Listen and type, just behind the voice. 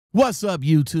What's up,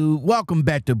 YouTube? Welcome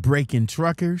back to Breaking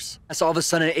Truckers. So all of a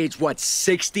sudden at age, what,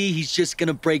 60, he's just going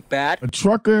to break bad? A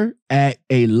trucker at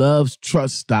a Love's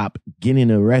truck stop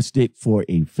getting arrested for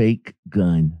a fake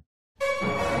gun.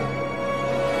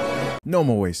 No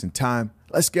more wasting time.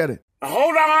 Let's get it.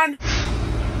 Hold on.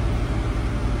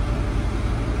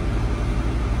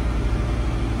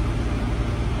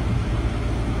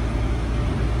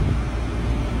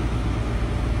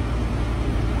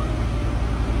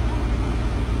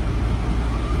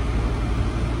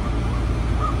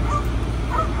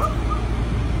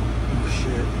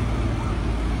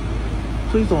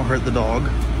 Please don't hurt the dog.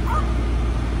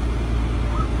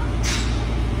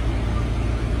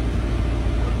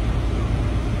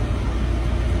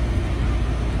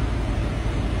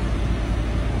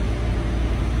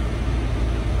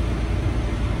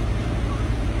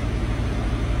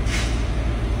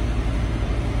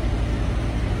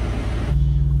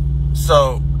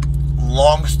 So,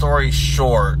 long story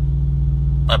short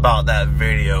about that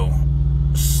video,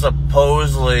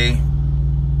 supposedly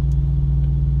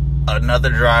another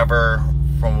driver,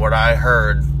 from what I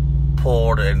heard,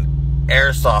 pulled an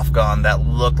airsoft gun that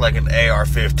looked like an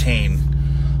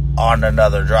AR-15 on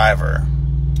another driver.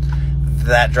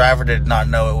 That driver did not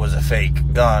know it was a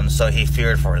fake gun, so he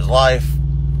feared for his life,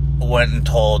 went and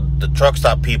told the truck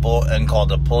stop people and called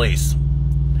the police.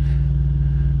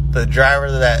 The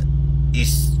driver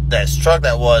that's truck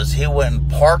that was, he went and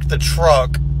parked the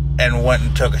truck and went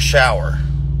and took a shower,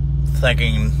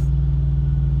 thinking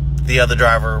the other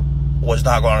driver was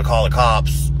not going to call the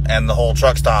cops and the whole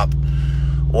truck stop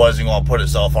wasn't going to put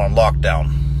itself on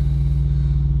lockdown.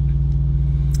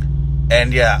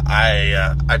 And yeah,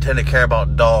 I tend to care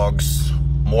about dogs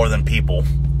more than people.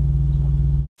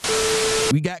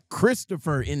 We got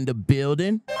Christopher in the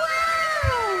building.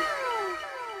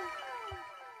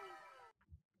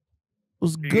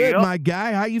 What's good, my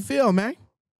guy? How you feel, man?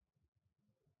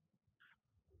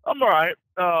 I'm all right.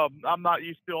 I'm not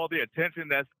used to all the attention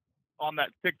that's on that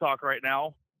TikTok right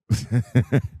now.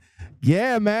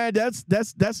 Yeah, man, that's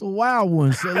a wild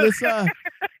one. So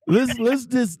let's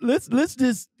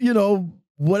just, you know,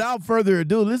 without further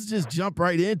ado, let's just jump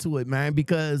right into it, man,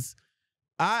 because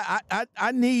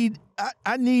I need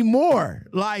more.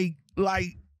 Like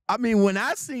I mean, when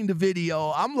I seen the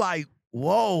video, I'm like,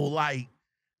 whoa, like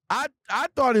I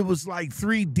thought it was like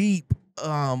 3 deep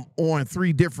on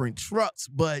 3 different trucks,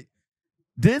 but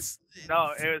this,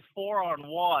 no, it was 4 on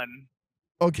 1.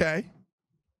 Okay.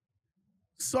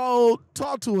 So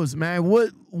talk to us, man.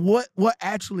 What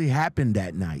actually happened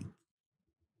that night?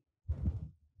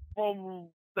 From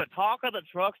the talk of the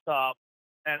truck stop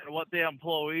and what the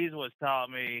employees was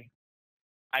telling me,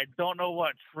 I don't know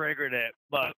what triggered it,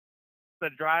 but the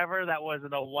driver that was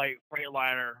in a white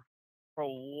Freightliner, for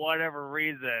whatever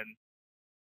reason,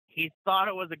 he thought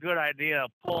it was a good idea to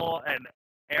pull an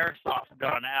airsoft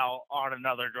gun out on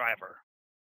another driver.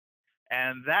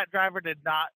 And that driver did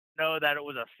not know that it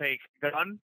was a fake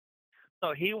gun.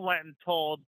 So he went and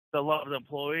told the L.O.M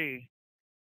employee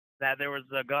that there was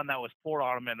a gun that was poured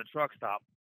on him in the truck stop.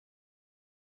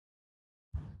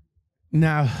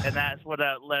 Now, and that's what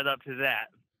led up to that.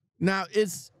 Now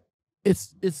it's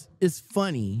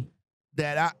funny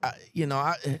that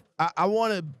I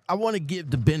want to give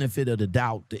the benefit of the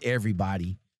doubt to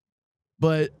everybody,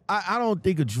 but I don't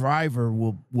think a driver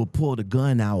will pull the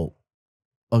gun out,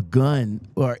 a gun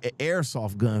or an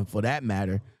airsoft gun for that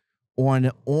matter,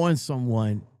 on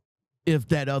someone if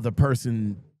that other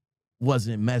person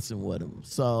wasn't messing with him.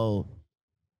 So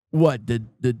what, the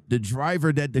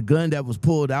driver that the gun that was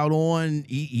pulled out on,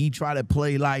 he tried to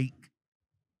play like,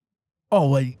 oh,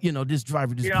 well, you know, this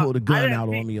driver just pulled a gun out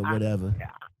on me or whatever.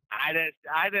 I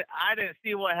didn't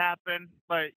see what happened,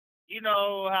 but you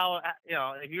know how, you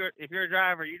know, if you're a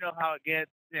driver, you know how it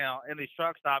gets, you know, in these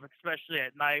truck stops, especially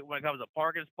at night when it comes to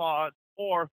parking spots,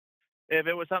 or if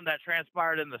it was something that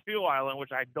transpired in the fuel island,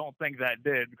 which I don't think that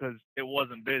did because it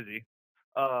wasn't busy.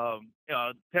 You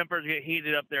know, tempers get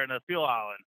heated up there in the fuel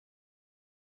island.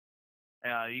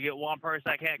 You get one person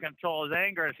that can't control his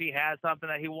anger. If he has something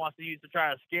that he wants to use to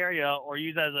try to scare you or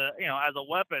use as a, you know, as a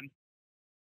weapon,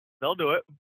 they'll do it.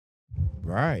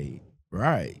 Right.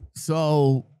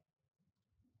 So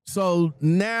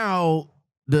now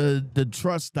the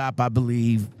truck stop, I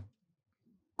believe,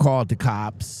 called the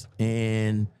cops,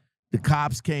 and the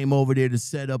cops came over there to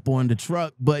set up on the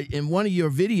truck. But in one of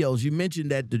your videos, you mentioned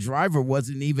that the driver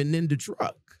wasn't even in the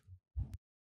truck.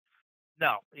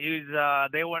 No,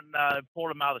 they went and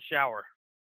pulled him out of the shower.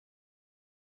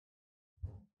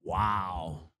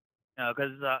 Wow.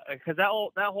 Because that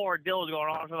whole ordeal was going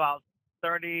on for about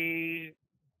 30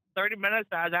 minutes.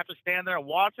 I was have to stand there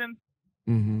watching.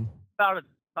 Mm-hmm. About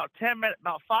about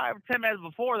 5 or 10 minutes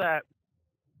before that,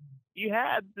 you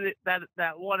had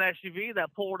that one SUV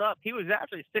that pulled up. He was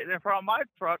actually sitting in front of my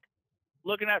truck,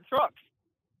 looking at trucks,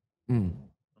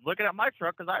 looking at my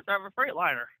truck because I drive a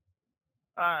Freightliner.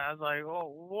 I was like, "Well,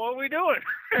 what are we doing?"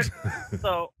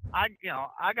 So I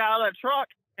got out of that truck.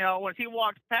 When he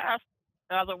walked past,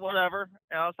 I was like, "Whatever."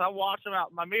 So I watched him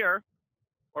out my mirror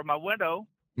or my window,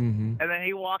 and then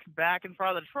he walks back in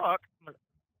front of the truck.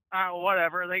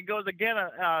 Whatever. Then he goes again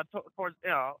towards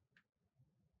a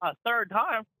third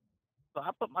time. So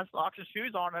I put my socks and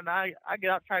shoes on, and I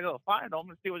get out, try to go find them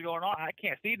and see what's going on. I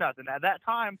can't see nothing. At that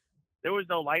time, there was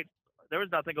no lights. There was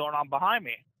nothing going on behind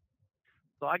me.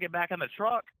 So I get back in the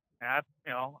truck, and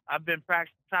I've been trying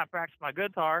to practice my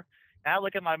guitar, and I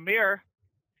look in my mirror,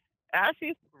 and I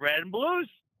see red and blues.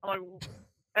 I'm like,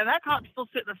 and that cop's still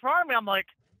sitting in front of me. I'm like,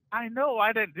 I know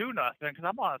I didn't do nothing because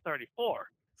I'm on a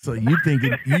 34. So you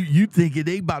thinking you thinking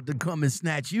they about to come and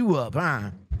snatch you up,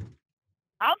 huh?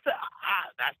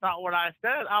 That's not what I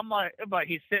said. I'm like, but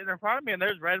he's sitting in front of me, and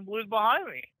there's red and blues behind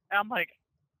me. And I'm like,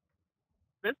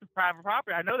 this is private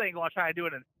property. I know they ain't gonna try to do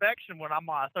an inspection when I'm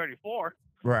on a 34.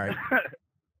 Right.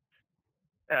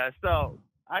 So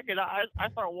I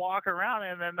start walking around,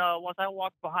 and then once I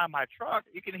walk behind my truck,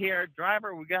 you can hear,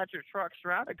 "Driver, we got your truck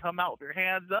surrounded. Come out with your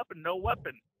hands up and no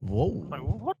weapon." Whoa. I'm like,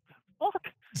 what the fuck?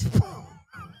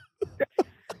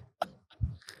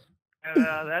 And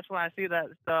that's when I see that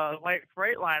white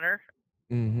Freightliner.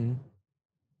 Mm-hmm.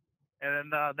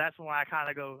 And then that's when I kind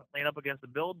of go lean up against the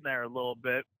building there a little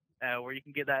bit, where you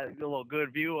can get that little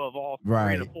good view of all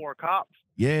 3 to 4 cops.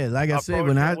 Yeah, like I said,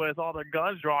 with all their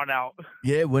guns drawn out.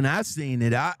 Yeah, when I seen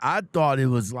it, I thought it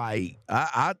was like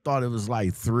I thought it was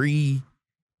like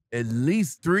at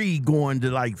least 3 going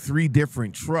to like 3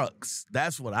 different trucks.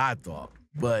 That's what I thought.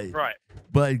 But right.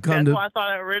 But that's what I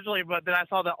thought originally, but then I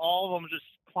saw that all of them just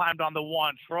climbed on the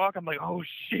one truck. I'm like, oh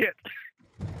shit.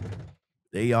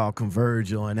 They all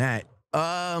converge on that.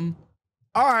 All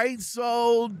right,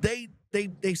 so they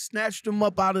snatched him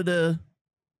up out of the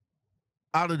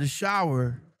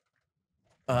shower.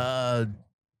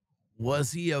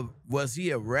 Was he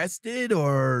arrested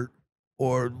or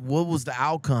what was the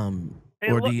outcome?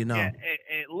 Do you know? Yeah,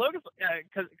 it looks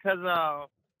because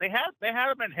they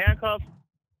had him in handcuffs.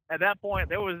 At that point,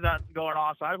 there was nothing going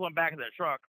on, so I went back in the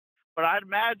truck. But I'd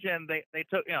imagine they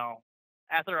took,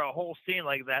 after a whole scene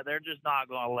like that, they're just not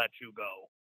going to let you go.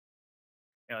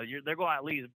 They're going to at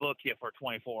least book you for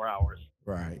 24 hours.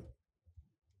 Right.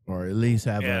 Or at least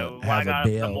have a bail.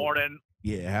 In the morning.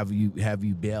 Yeah, have you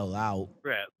bail out.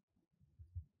 Right.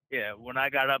 Yeah, when I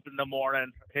got up in the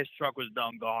morning, his truck was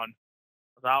done gone.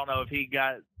 I don't know if he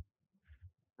got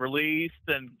released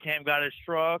and Cam got his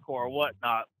truck or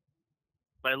whatnot.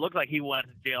 But it looked like he went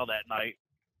to jail that night.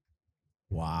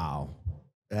 Wow.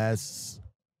 That's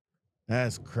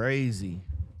crazy.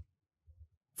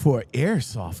 For an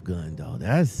airsoft gun, though.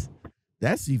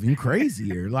 That's even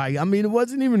crazier. Like, I mean, it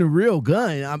wasn't even a real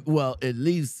gun. Well, at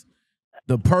least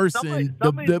the person.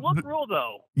 Some look real,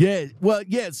 though. Yeah. Well,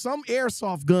 yeah, some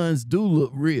airsoft guns do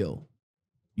look real.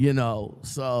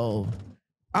 So,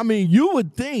 I mean, you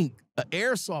would think an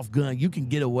airsoft gun, you can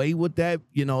get away with that,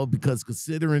 because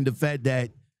considering the fact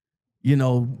that,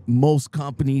 most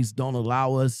companies don't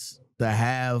allow us to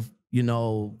have,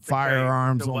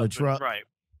 firearms on a truck. Right.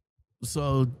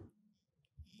 So.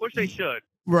 Which they should.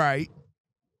 Right.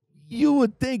 You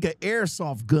would think an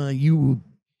airsoft gun, you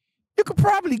could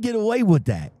probably get away with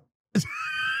that.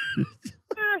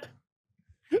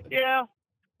 Yeah,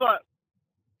 but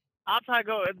I'll try to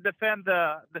go and defend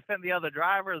the other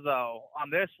drivers though on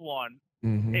this one.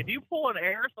 Mm-hmm. If you pull an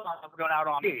airsoft gun out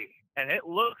on me and it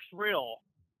looks real,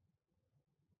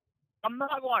 I'm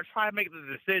not going to try to make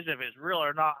the decision if it's real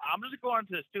or not. I'm just going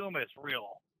to assume it's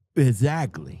real.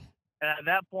 Exactly. And at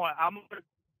that point, I'm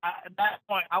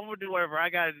going to do whatever I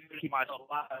got to do to keep myself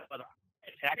alive. Whether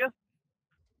I attack you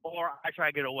or I try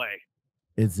to get away.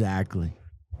 Exactly.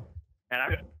 And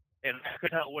I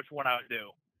could tell which one I would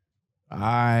do. All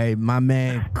right, my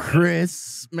man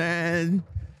Chris, man.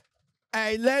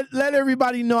 Hey, let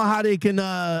everybody know how they can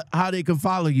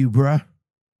follow you, bruh.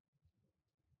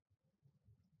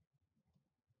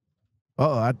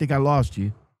 Oh, I think I lost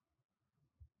you.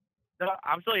 No,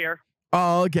 I'm still here.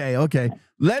 Oh, okay.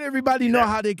 Let everybody know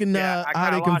how they can. I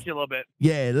how they lost you a little bit.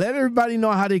 Yeah, let everybody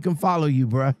know how they can follow you,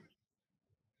 bruh.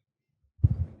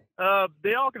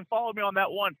 They all can follow me on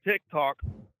that one TikTok.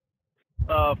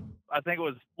 I think it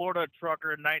was Florida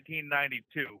Trucker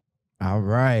 1992. All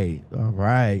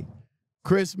right.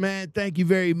 Chris, man, thank you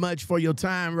very much for your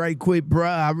time right quick, bruh.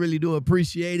 I really do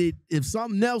appreciate it. If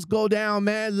something else go down,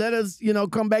 man, let us,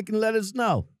 come back and let us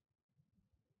know.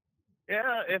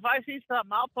 Yeah, if I see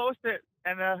something, I'll post it,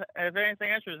 and if anything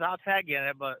interesting, I'll tag you in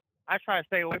it. But I try to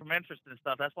stay away from interest and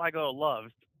stuff. That's why I go to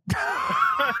Loves.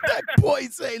 That boy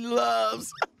say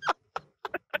Loves.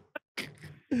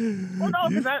 Well, no,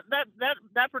 because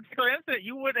that particular incident,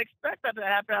 you wouldn't expect that to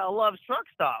happen at a Love's truck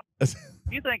stop.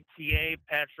 You think TA,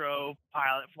 Petro,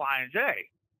 Pilot, Flying J.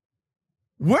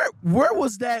 Where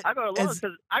was that? I go to Love's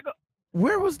because I go.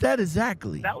 Where was that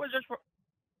exactly? That was just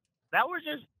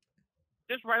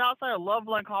right outside of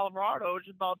Loveland, Colorado, which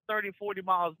is about 30, 40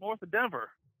 miles north of Denver.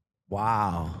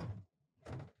 Wow.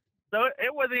 So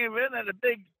it wasn't even in a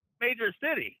big major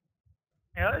city.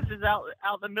 You know, it's just out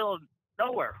in the middle of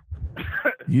nowhere.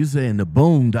 You saying the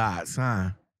boondocks,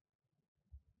 huh?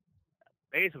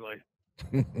 Basically.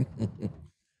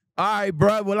 All right,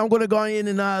 bro. Well, I'm going to go in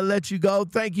and let you go.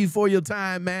 Thank you for your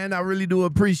time, man. I really do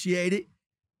appreciate it.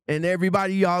 And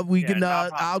everybody, y'all, we can.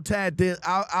 I'll tag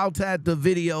the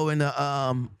video in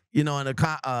the in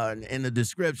the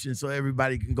description so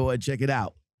everybody can go ahead and check it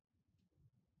out.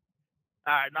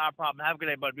 All right, not a problem. Have a good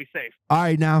day, bud. Be safe. All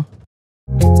right, now.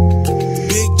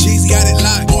 Big G's got it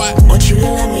locked, boy. Want you to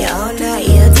love me all night,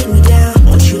 yeah, take me down.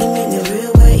 Want you to make me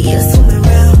real wet, yeah, swim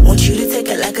around. Want you to take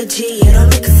it like a G, yeah.